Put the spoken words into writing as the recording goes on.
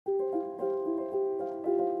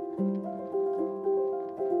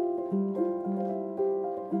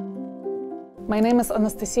My name is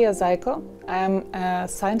Anastasija Zaiko. I'm a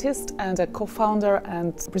scientist and a co-founder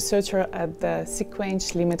and researcher at the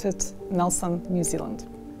Sequench Limited, Nelson, New Zealand.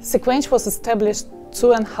 Sequench was established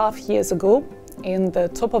 2.5 years ago in the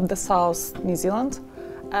top of the south, New Zealand,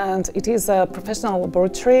 and it is a professional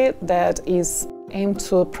laboratory that is aimed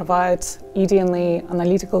to provide eDNA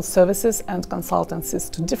analytical services and consultancies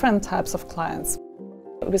to different types of clients.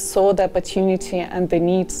 We saw the opportunity and the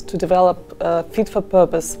need to develop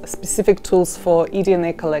fit-for-purpose specific tools for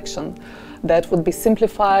eDNA collection that would be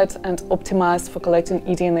simplified and optimized for collecting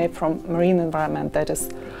eDNA from marine environment that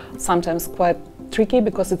is sometimes quite tricky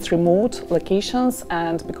because it's remote locations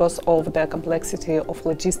and because of the complexity of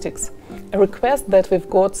logistics. A request that we've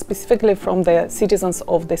got specifically from the Citizens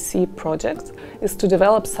of the Sea project is to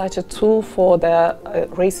develop such a tool for the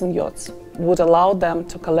racing yachts. Would allow them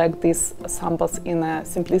to collect these samples in a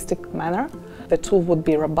simplistic manner. The tool would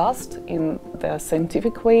be robust in the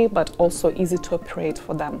scientific way, but also easy to operate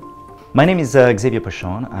for them. My name is Xavier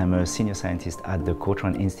Pochon. I'm a senior scientist at the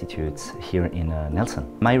Cawthron Institute here in Nelson.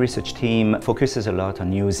 My research team focuses a lot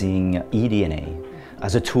on using eDNA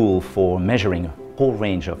as a tool for measuring a whole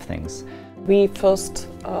range of things. We first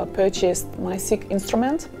purchased MiSeq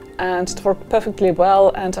instrument, and it worked perfectly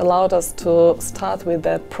well and allowed us to start with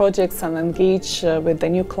the projects and engage with the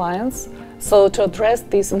new clients. So to address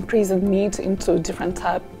this increasing need into different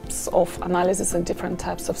types of analysis and different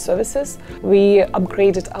types of services, we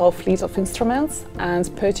upgraded our fleet of instruments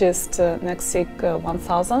and purchased NextSeq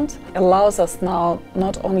 1000. It allows us now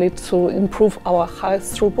not only to improve our high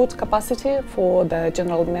throughput capacity for the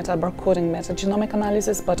general meta-barcoding metagenomic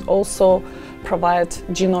analysis, but also provide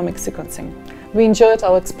genomic sequencing. We enjoyed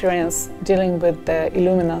our experience dealing with the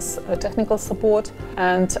Illumina's technical support,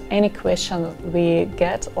 and any question we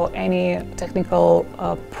get or any technical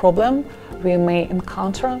problem we may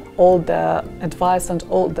encounter, all the advice and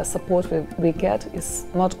all the support we get is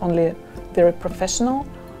not only very professional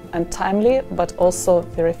and timely, but also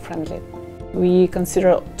very friendly. We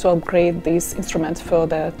consider to upgrade this instrument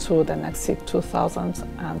further to the NextSeq 2000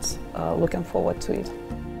 and looking forward to it.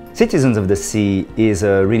 Citizens of the Sea is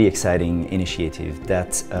a really exciting initiative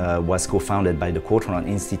that was co-founded by the Cawthron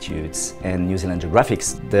Institute and New Zealand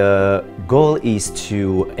Geographics. The goal is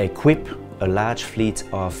to equip a large fleet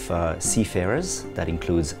of seafarers, that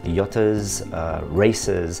includes yachters,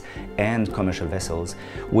 racers and commercial vessels,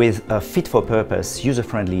 with a fit-for-purpose,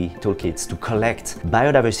 user-friendly toolkits to collect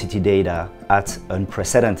biodiversity data at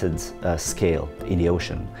unprecedented scale in the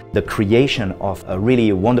ocean. The creation of a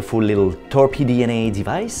really wonderful little TorpDNA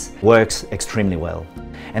device works extremely well.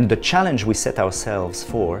 And the challenge we set ourselves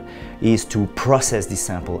for is to process this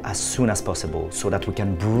sample as soon as possible so that we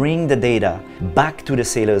can bring the data back to the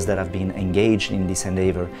sailors that have been engaged in this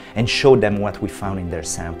endeavor and show them what we found in their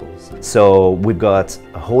samples. So we've got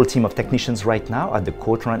a whole team of technicians right now at the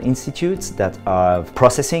Cawthron Institute that are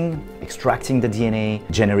processing, extracting the DNA,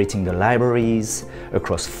 generating the libraries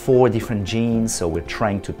across 4 different genes. So we're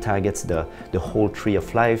trying to target the whole tree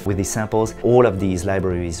of life with these samples. All of these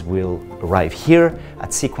libraries will arrive here at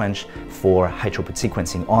Sequench for high-throughput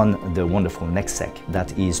sequencing on the wonderful NextSeq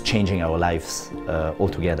that is changing our lives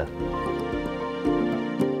altogether.